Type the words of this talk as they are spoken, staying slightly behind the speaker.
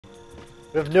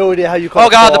We have no idea how you call. Oh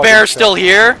god, the bear's still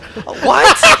here.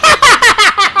 What?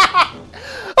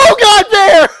 Oh god,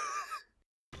 bear!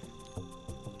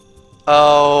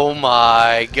 Oh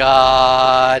my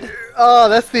god. Oh,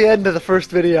 that's the end of the first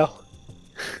video.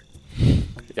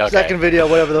 Okay. Second video,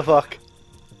 whatever the fuck.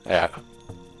 Yeah.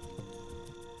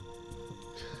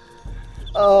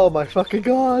 Oh my fucking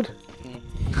god.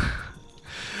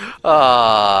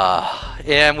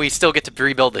 And we still get to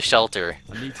rebuild the shelter.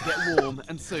 I need to get warm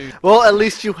and soon. Well, at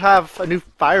least you have a new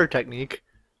fire technique.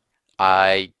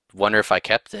 I wonder if I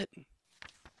kept it.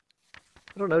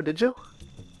 I don't know, did you?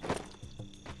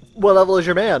 What level is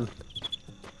your man?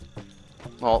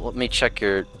 Well, let me check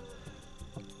your...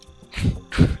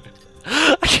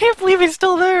 I can't believe he's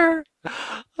still there!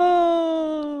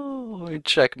 Oh, let me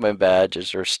check my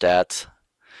badges or stats.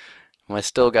 Am I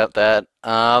still got that?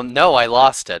 No, I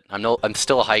lost it. I'm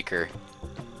still a hiker.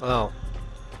 Oh.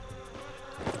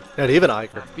 Not even a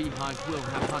hiker. That beehive will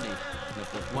have honey. And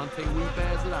if there's one thing we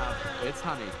bears love, it's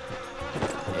honey.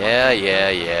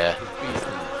 Yeah.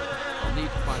 I'll need to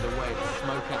find a way to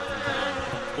smoke out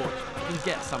these porch and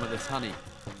get some of this honey.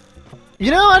 You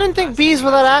know, I didn't think bees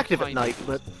were that active at night,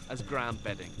 but... As ground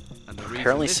bedding. And the reason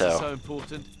Apparently this so. is so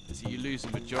important is that you lose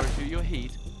the majority of your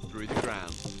heat through the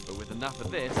ground. But with enough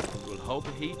of this, it will hold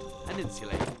the heat and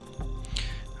insulate.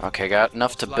 Okay, got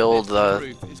enough to Like build this, the the...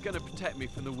 roof is going to protect me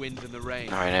from the wind and the rain.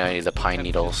 Alright, now I need the pine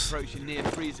needles. Approaching near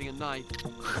freezing at night.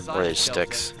 Where are these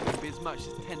sticks? Can be as much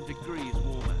as 10 degrees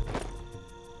warmer.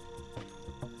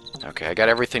 Okay, I got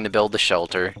everything to build the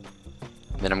shelter.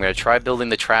 Then I'm gonna try building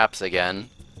the traps again.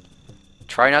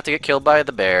 Try not to get killed by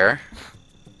the bear.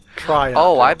 Try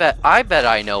Oh, not I bet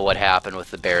I know what happened with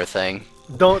the bear thing.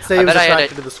 to. Don't say I he was bet I had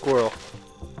attracted to the squirrel.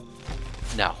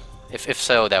 No. If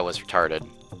so, that was retarded.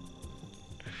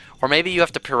 Or maybe you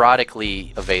have to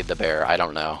periodically evade the bear. I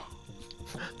don't know.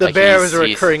 The Like, bear he's- is a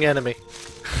recurring enemy.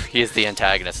 He is the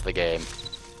antagonist of the game.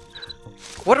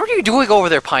 What are you doing over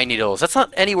there, Pine Needles? That's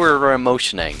not anywhere we're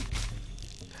emotioning.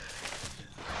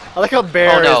 I like how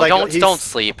bear Oh no, is like don't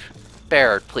sleep.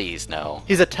 Bear, please, no.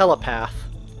 He's a telepath.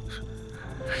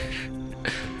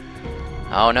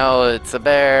 Oh no, it's a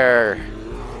bear.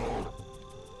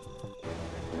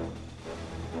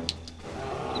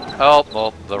 Oh,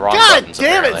 well, the wrong God buttons,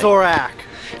 damn it, apparently. Zorak!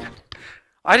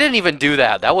 I didn't even do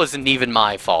that. That wasn't even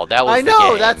my fault. That was I the know,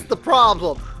 game. that's the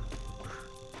problem.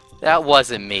 That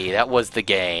wasn't me. That was the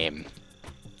game.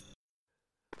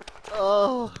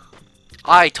 Oh,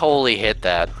 I totally hit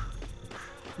that.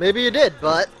 maybe you did,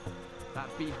 but That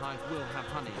beehive will have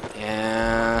honey.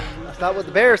 Yeah. that's not what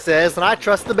the bear says, and I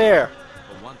trust the bear.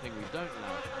 But one thing we don't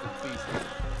love is bees.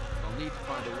 I'll need to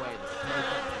find a way to smoke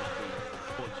out these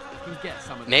bees. Porch, we can get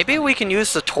some of this Maybe honey. we can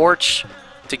use the torch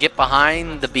to get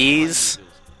behind the bees,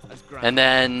 and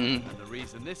then And the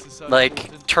reason this is so like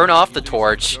important turn is off you the lose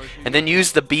torch, majority of and then your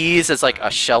use the bees as like a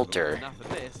heat. shelter. Enough of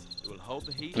this, it will hold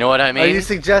the heat. You know what I Are you mean?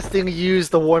 suggesting you use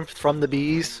the warmth from the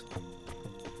bees?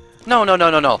 No.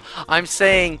 I'm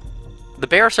saying the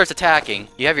bear starts attacking.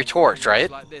 You have your torch, right?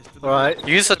 Like this for the Alright. roof.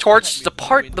 You use the torch to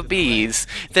part the bees,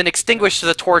 then extinguish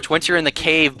the torch once you're in the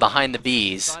cave behind the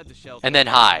bees, Inside the shelter, and then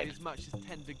hide. as much as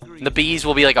 10 degrees. The bees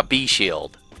will be like a bee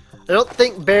shield. I don't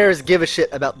think bears give a shit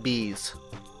about bees.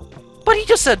 But he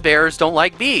just said bears don't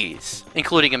like bees,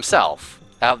 including himself.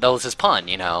 That was his pun,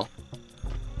 you know.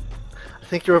 I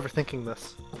think you're overthinking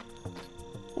this.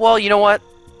 Well, you know what?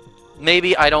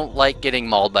 Maybe I don't like getting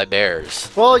mauled by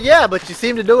bears. Well, yeah, but you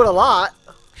seem to do it a lot.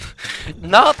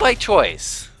 Not by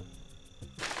choice.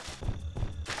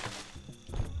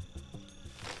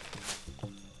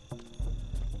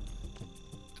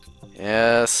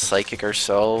 Yes, psychic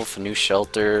ourselves, a new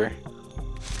shelter.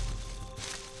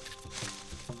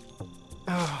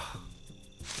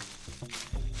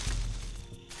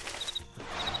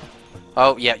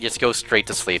 Oh, yeah, just go straight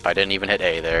to sleep. I didn't even hit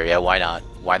A there. Yeah, why not?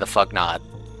 Why the fuck not?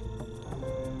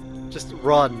 Just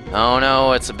run. Oh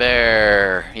no, it's a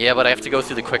bear. Yeah, but I have to go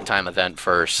through the QuickTime event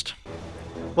first.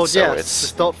 Well, So yes, it's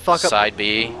just don't fuck up. Side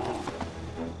B.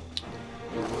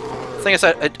 The thing is,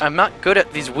 I'm not good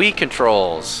at these Wii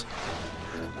controls.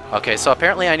 Okay, so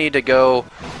apparently I need to go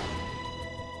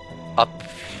up.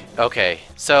 Okay,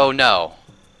 so no.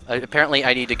 Apparently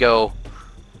I need to go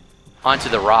onto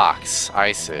the rocks.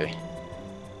 I see.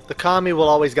 The kami will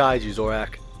always guide you,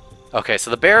 Zorak. Okay, so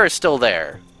the bear is still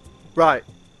there. Right.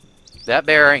 That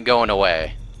bear ain't going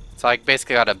away. So I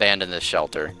basically gotta abandon this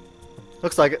shelter.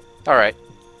 Looks like it. Alright.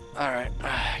 Alright.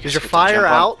 Is your fire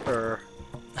out, or...?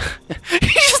 He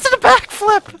just did a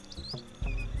backflip!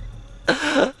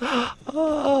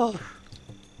 Oh.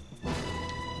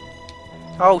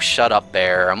 Oh, shut up,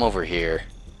 bear. I'm over here.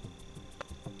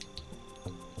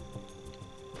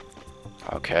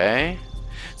 Okay.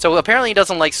 So apparently he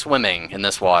doesn't like swimming in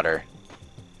this water.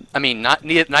 I mean,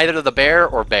 neither the bear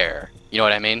or bear. You know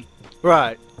what I mean?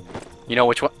 Right. You know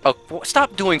which one? Oh,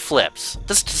 stop doing flips.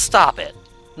 Just stop it.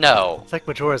 No. It's like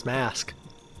Majora's Mask.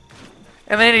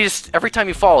 And then he just, every time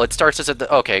you fall, it starts as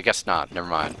a... Okay, I guess not. Never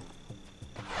mind.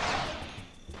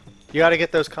 You gotta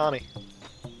get those Kami.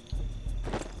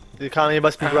 The Kami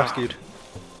must be rescued.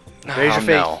 Raise your faith.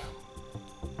 No.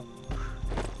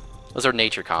 Those are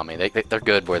nature Kami. They're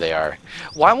good where they are.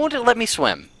 Why won't it let me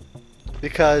swim?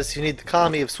 Because you need the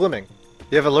Kami of swimming.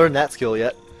 You haven't learned that skill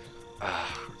yet.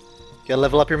 Gotta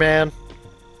level up your man.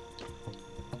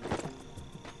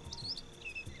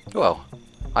 Whoa.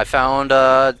 I found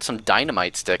some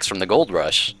dynamite sticks from the gold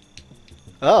rush.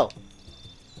 Oh.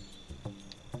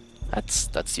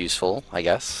 That's useful, I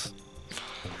guess.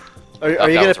 Are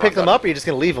you gonna pick them up, or are you just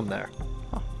gonna leave them there?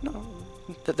 Oh, no.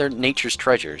 They're nature's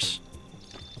treasures.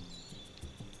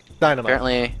 Dynamite.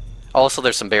 Apparently... Also,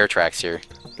 there's some bear tracks here.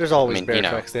 There's always bear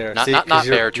tracks there. Not, See, not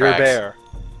bear tracks. You're a bear.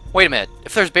 Wait a minute.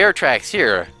 If there's bear tracks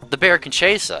here, the bear can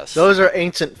chase us. Those are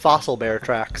ancient fossil bear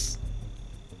tracks.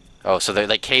 Oh, so they're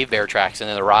like cave bear tracks, and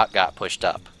then the rock got pushed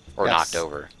up. Or Yes. knocked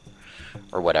over.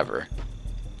 Or whatever.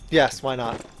 Yes, why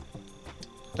not?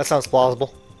 That sounds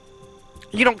plausible.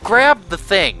 You don't grab the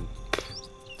thing!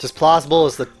 It's as plausible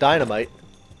as the dynamite.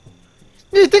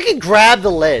 You'd think he'd grab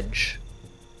the ledge.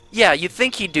 Yeah, you'd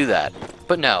think he'd do that.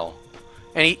 But no.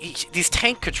 And these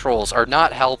tank controls are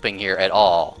not helping here at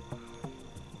all.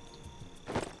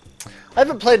 I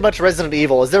haven't played much Resident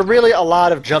Evil. Is there really a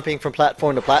lot of jumping from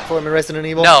platform to platform in Resident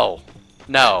Evil? No.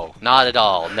 No, not at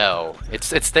all, no.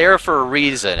 It's there for a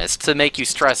reason. It's to make you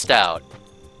stressed out.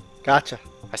 Gotcha.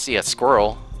 I see a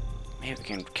squirrel. Maybe we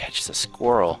can catch the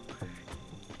squirrel.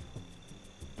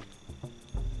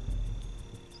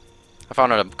 I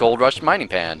found a gold rush mining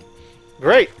pan.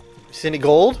 Great. You see any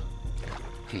gold?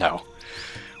 No.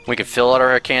 We can fill out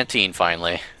our canteen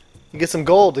finally. You get some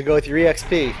gold to go with your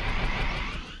EXP.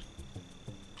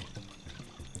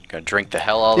 Gonna drink the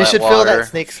hell out of You that should water. fill that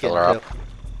snake skin fill her too. up.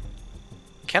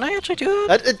 Can I actually do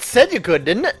that? It said you could,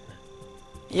 didn't it?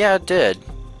 Yeah, it did.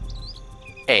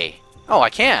 A. Oh, I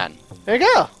can. There you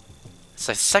go. It's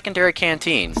a secondary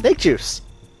canteen. Snake juice.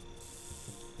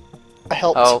 I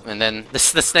helped. Oh, and then the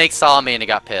snake saw me and he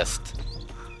got pissed.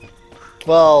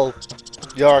 Well,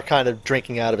 you are kind of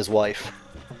drinking out of his wife.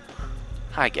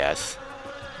 I guess.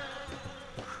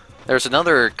 There's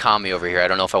another Kami over here. I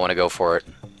don't know if I want to go for it.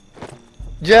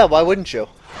 Yeah, why wouldn't you?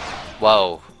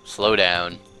 Whoa, slow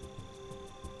down.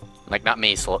 Like, not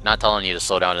me, not telling you to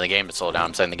slow down in the game to slow down.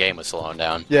 I'm saying the game was slowing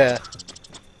down. Yeah.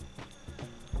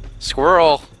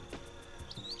 Squirrel!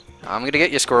 I'm gonna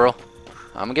get you, Squirrel.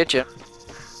 I'm gonna get you.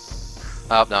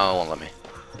 Oh, no, it won't let me.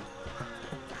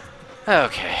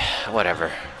 Okay,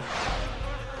 whatever.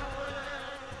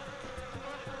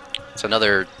 It's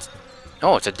another...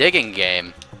 Oh, it's a digging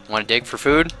game. Want to dig for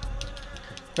food?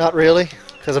 Not really,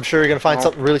 because I'm sure you're going to find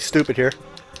something really stupid here.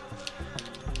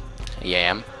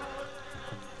 Yam.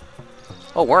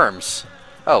 Oh, worms.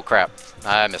 Oh, crap.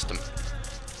 I missed them.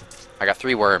 I got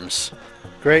 3 worms.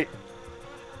 Great.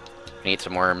 Need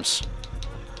some worms.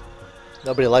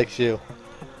 Nobody likes you.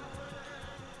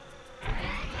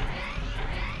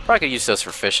 Probably could use those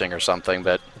for fishing or something,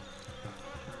 but...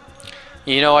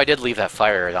 You know, I did leave that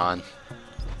fire on.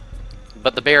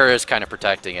 But the bear is kind of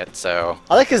protecting it, so...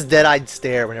 I like his dead-eyed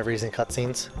stare whenever he's in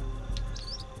cutscenes.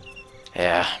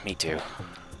 Yeah, me too.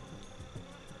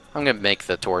 I'm gonna make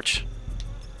the torch.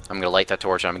 I'm gonna light that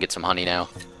torch and I'm gonna get some honey now.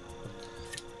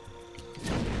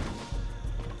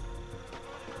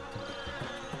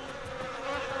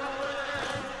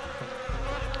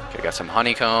 Okay, got some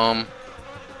honeycomb.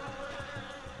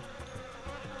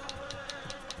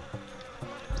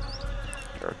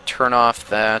 Turn off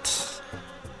that.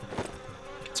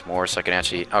 Get some more so I can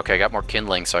actually... Okay, I got more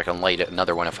kindling so I can light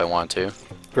another one if I want to.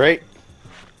 Great.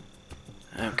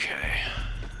 Okay.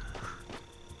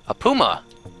 A puma!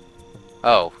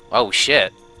 Oh. Oh,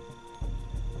 shit.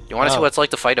 You want to see what it's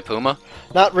like to fight a puma?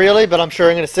 Not really, but I'm sure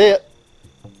I'm going to see it.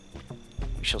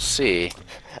 We shall see.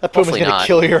 That puma's Hopefully going to not.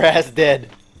 kill your ass dead.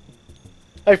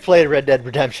 I've played Red Dead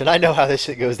Redemption. I know how this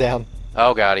shit goes down.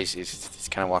 Oh god, he's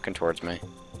kind of walking towards me.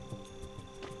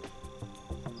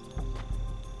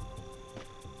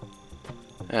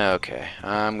 Okay,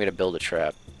 I'm gonna build a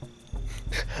trap.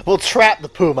 We'll trap the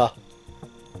puma.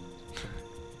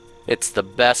 It's the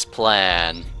best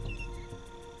plan.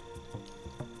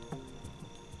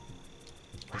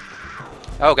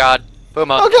 Oh god,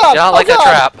 puma. Oh god! Yeah, I Oh like god!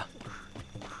 that trap.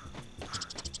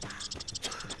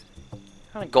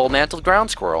 A gold-mantled ground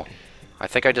squirrel. I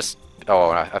think I just... Oh,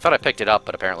 I thought I picked it up,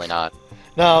 but apparently not.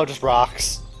 No, just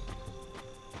rocks.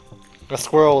 A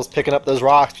squirrel was picking up those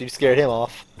rocks, you scared him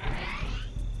off.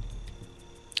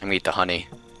 I'm gonna eat the honey.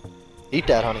 Eat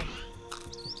that, honey.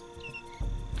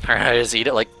 I just eat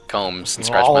it like combs and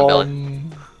scratch my belly.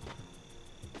 I'm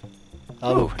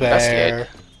Ooh, a bear. investigate.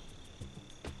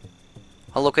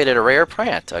 I located a rare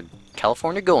plant, a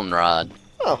California goldenrod.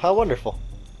 Oh, how wonderful.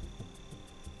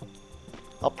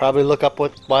 I'll probably look up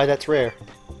why that's rare.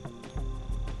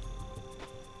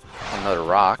 Another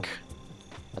rock.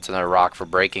 That's another rock for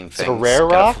breaking things. Is it a rare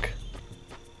rock?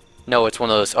 No, it's one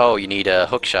of those, oh, you need a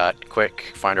hook shot,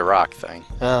 quick, find a rock thing.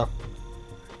 Oh.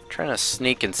 Trying to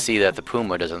sneak and see that the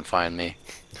puma doesn't find me.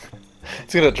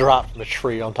 It's gonna drop from the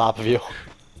tree on top of you.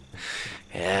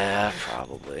 Yeah,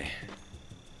 probably.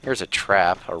 Here's a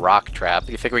trap, a rock trap.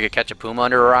 You think we could catch a puma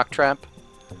under a rock trap?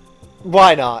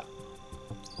 Why not?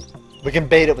 We can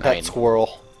bait it with I that mean-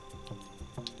 squirrel.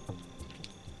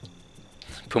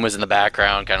 Puma's in the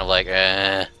background, kind of like,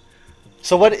 eh.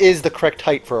 So what is the correct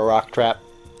height for a rock trap?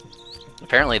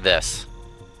 Apparently this.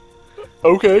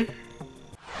 Okay.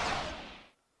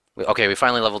 Okay, we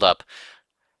finally leveled up.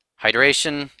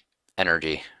 Hydration,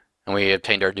 energy. And we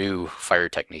obtained our new fire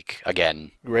technique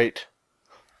again. Great.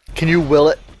 Can you will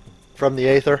it from the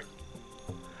aether?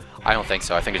 I don't think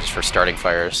so. I think it's just for starting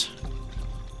fires.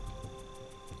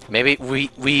 Maybe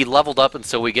we leveled up and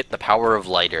so we get the power of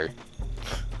lighter.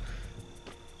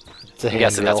 It's a I'm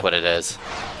guessing that's hand what it is.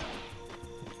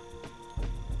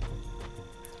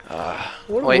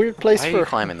 What a wait, weird place why are for... you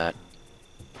climbing that?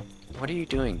 What are you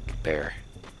doing, bear?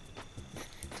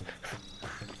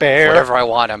 Bear. Whatever I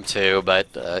want him to, but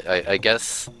I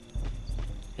guess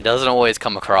it doesn't always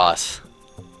come across.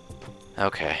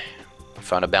 Okay,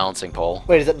 found a balancing pole.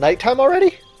 Wait, is it nighttime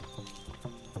already?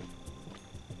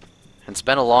 It's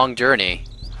been a long journey,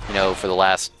 you know, for the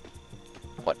last,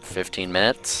 what, 15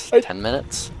 minutes? 10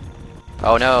 minutes?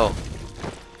 Oh no.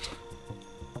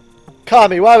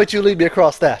 Kami, why would you lead me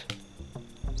across that?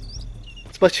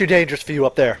 It's much too dangerous for you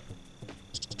up there.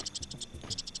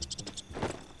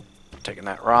 Taking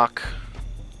that rock.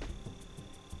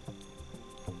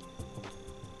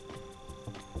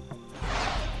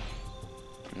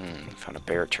 Found a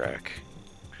bear track.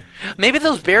 Maybe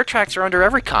those bear tracks are under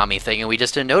every Kami thing and we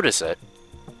just didn't notice it.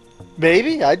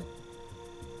 Maybe?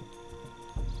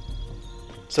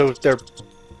 So they're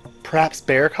perhaps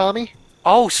bear Kami?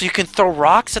 Oh, so you can throw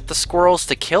rocks at the squirrels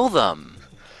to kill them.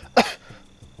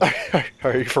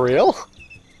 Are you for real?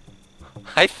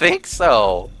 I think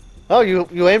so. Oh,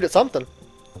 you aimed at something.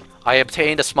 I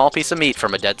obtained a small piece of meat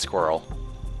from a dead squirrel.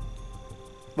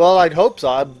 Well, I'd hope so.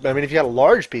 I mean, if you got a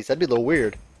large piece, that'd be a little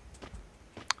weird.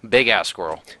 Big ass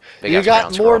squirrel. Big You ass got brown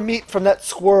more squirrel. meat from that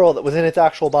squirrel that was in its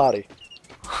actual body.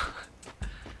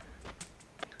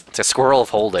 It's a squirrel of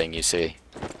holding, you see.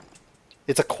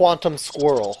 It's a quantum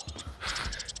squirrel.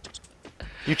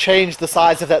 You change the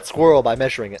size of that squirrel by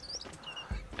measuring it.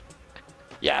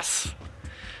 Yes.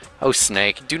 Oh,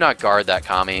 snake. Do not guard that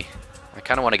Kami. I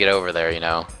kind of want to get over there, you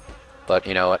know. But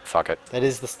you know what? Fuck it. That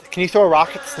is the... Can you throw a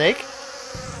rock at the snake?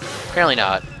 Apparently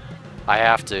not. I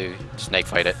have to snake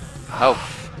fight it. Oh.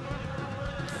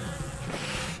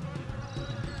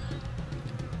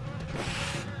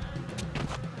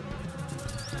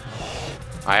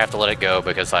 I have to let it go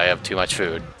because I have too much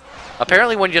food.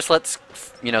 Apparently when you just let,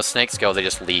 you know, snakes go, they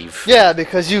just leave. Yeah,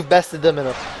 because you've bested them in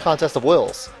a contest of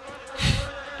wills.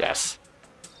 Yes.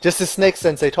 Just as Snake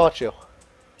Sensei taught you.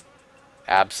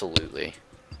 Absolutely.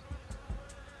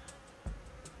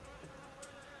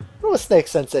 What was Snake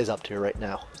Sensei's up to right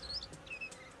now?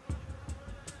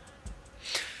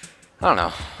 I don't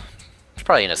know. He's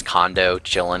probably in his condo, I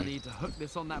chilling. need to hook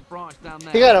this on that branch down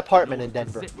there. He got an apartment in order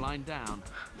to Denver. zip line down.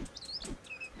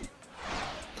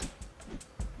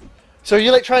 So are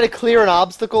you like trying to clear an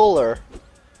obstacle, or?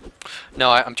 No,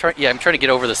 I'm trying. Yeah, I'm trying to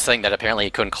get over this thing that apparently he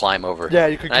couldn't climb over. Yeah,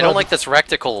 you could. And I don't like this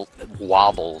recticle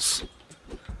wobbles.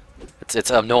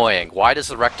 It's annoying. Why does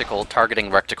the recticle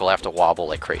targeting recticle have to wobble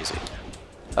like crazy?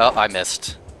 Oh, I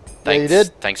missed. Thanks, Yeah, you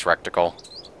did. Thanks, recticle.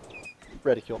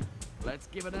 Ridicule. Let's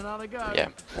give it another go. Yeah.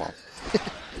 Well.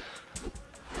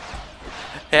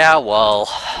 Yeah. Well.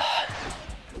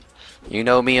 You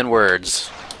know me in words.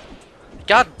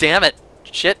 God damn it!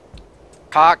 Shit.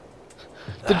 Cock.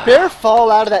 Did Bear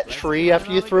fall out of that tree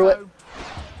after you threw it?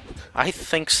 I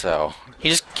think so.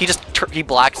 He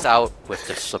blacks out with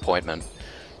disappointment.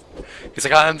 He's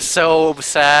like, I'm so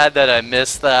sad that I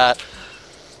missed that.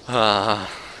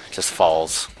 Just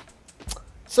falls.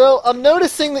 So I'm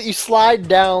noticing that you slide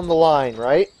down the line,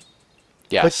 right?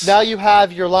 Yes. But now you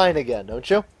have your line again, don't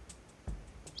you?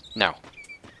 No.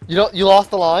 You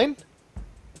lost the line?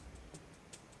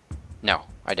 No,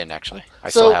 I didn't actually. I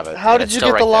So still have it. how and did it's you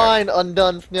still get the right there. line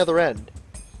undone from the other end?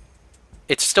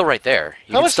 it's still right there.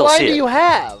 You How can much still line see do it. you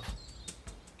have?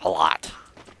 A lot.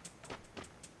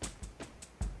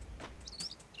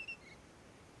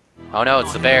 Oh no,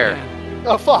 it's the bear.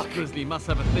 Oh fuck! Grizzly must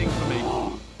have a thing for me.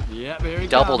 Yep, here he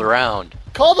Doubled comes. around.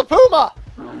 Call the puma!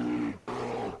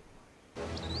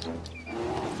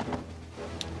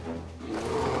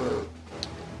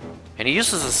 And he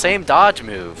uses the same dodge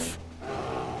move.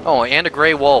 Oh, and a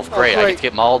gray wolf. Great, I great. get to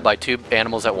get mauled by 2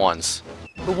 animals at once.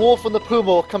 The wolf and the puma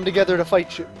will come together to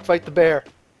fight the bear.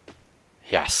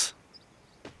 Yes.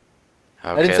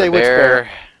 Okay, didn't say the which bear.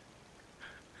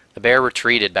 The bear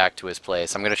retreated back to his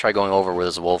place. I'm going to try going over where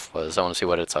this wolf was. I want to see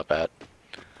what it's up at.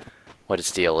 What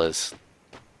its deal is.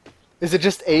 Is it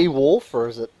just a wolf, or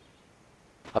is it...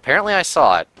 Apparently I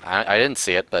saw it. I didn't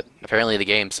see it, but apparently the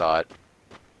game saw it.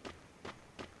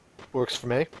 Works for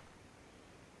me.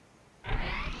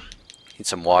 Need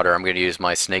some water. I'm going to use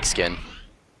my snake skin.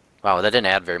 Wow, that didn't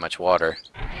add very much water.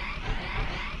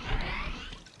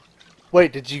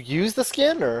 Wait, did you use the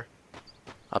skin, or...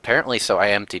 Apparently so.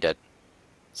 I emptied it.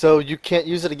 So you can't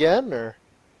use it again, or...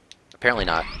 Apparently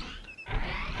not.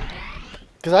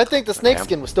 Because I think the snake Yeah.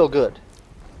 skin was still good.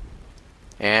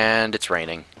 And it's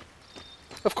raining.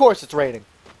 Of course it's raining.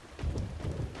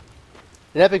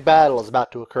 An epic battle is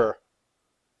about to occur.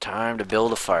 Time to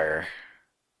build a fire.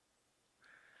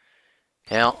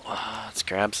 Yeah, let's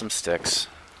grab some sticks.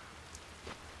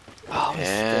 Oh, these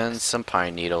And sticks. some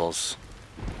pine needles.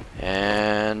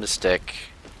 And a stick.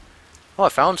 Oh, I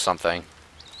found something.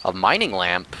 A mining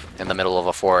lamp in the middle of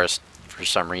a forest for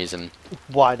some reason.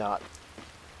 Why not?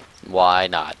 Why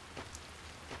not?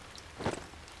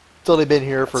 It's only been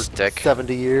here for Stick.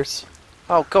 70 years.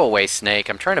 Oh, go away, snake.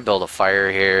 I'm trying to build a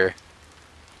fire here.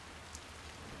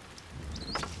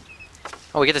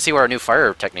 Oh, we get to see what our new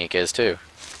fire technique is, too.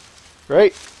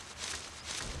 Right?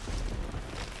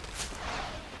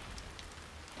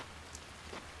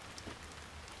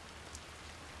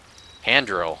 Hand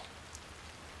drill.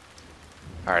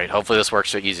 Alright, hopefully this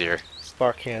works easier.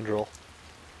 Spark hand drill.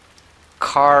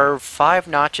 Carve 5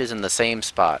 notches in the same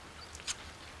spot.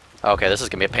 Okay, this is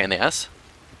gonna be a pain in the ass.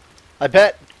 I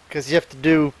bet, because you have to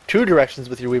do 2 directions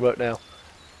with your Wiimote now.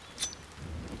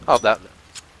 Oh, that...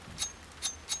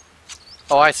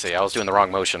 Oh, I see. I was doing the wrong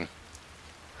motion.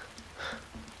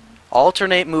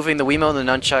 Alternate moving the Wiimote and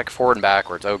the nunchuck forward and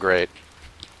backwards. Oh, great.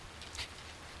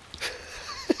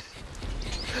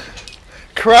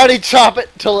 Karate chop it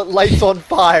till it lights on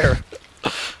fire.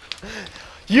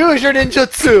 Use your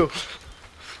ninjutsu.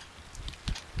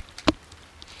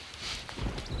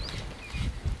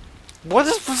 What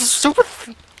is this super...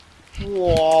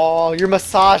 Whoa, you're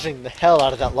massaging the hell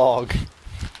out of that log.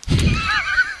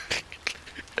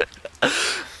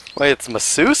 Wait, it's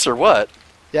masseuse or what?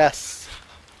 Yes.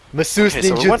 Masseuse Okay,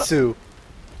 so we wanna- ninjutsu.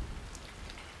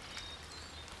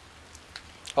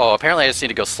 Oh, apparently I just need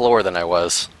to go slower than I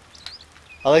was.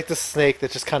 I like the snake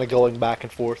that's just kind of going back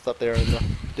and forth up there in the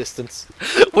distance.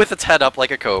 With its head up like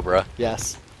a cobra.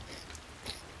 Yes.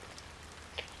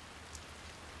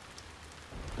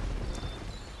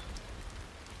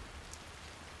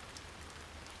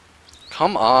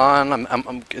 Come on,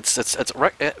 it's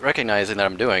recognizing that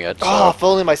I'm doing it. So. Oh, if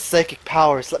only my psychic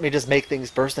powers let me just make things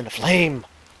burst into flame.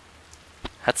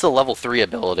 That's a level 3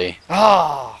 ability.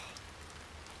 Ah.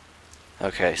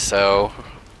 Okay, so...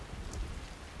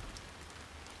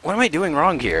 What am I doing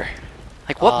wrong here?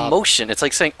 Like, what motion? It's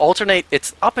like saying alternate,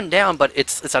 it's up and down, but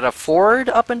it's that a forward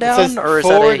up and It down? says Or is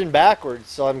forward that a... and backwards,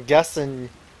 so I'm guessing...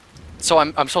 So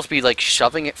I'm supposed to be, like,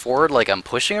 shoving it forward like I'm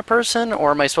pushing a person?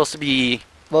 Or am I supposed to be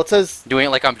Well, it says... doing it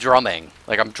like I'm drumming?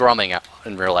 Like I'm drumming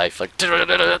in real life, like...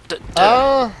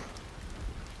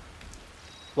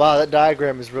 Wow, that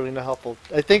diagram is really not helpful.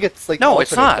 I think it's like... No,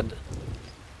 it's not. alternate.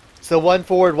 So one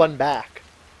forward, one back.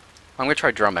 I'm gonna try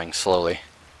drumming slowly.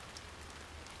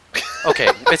 Okay,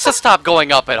 it's just stop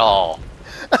going up at all.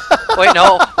 Wait,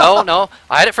 no.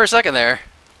 I had it for a second there.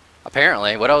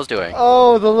 Apparently, what I was doing.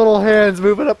 Oh, the little hands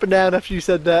moving up and down after you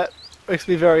said that. Makes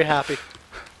me very happy.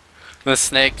 The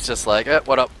snake's just like,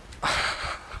 what up?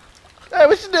 Hey,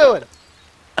 what you doing?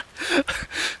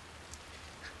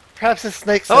 Perhaps the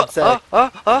snake sensei.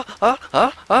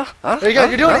 There you go,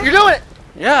 you're doing it, you're doing it!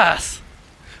 Yes!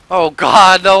 Oh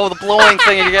god, no, the blowing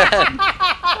thing again!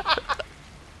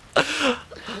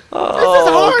 Oh, This is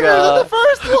harder than the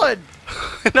first one!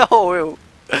 No!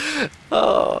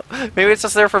 Oh, maybe it's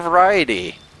just there for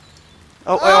variety.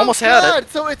 Oh, I almost had it.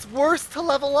 So it's worse to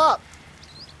level up.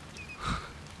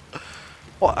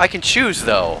 Well, I can choose,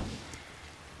 though.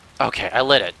 Okay, I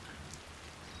lit it.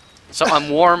 So I'm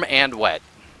warm and wet.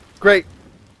 Great.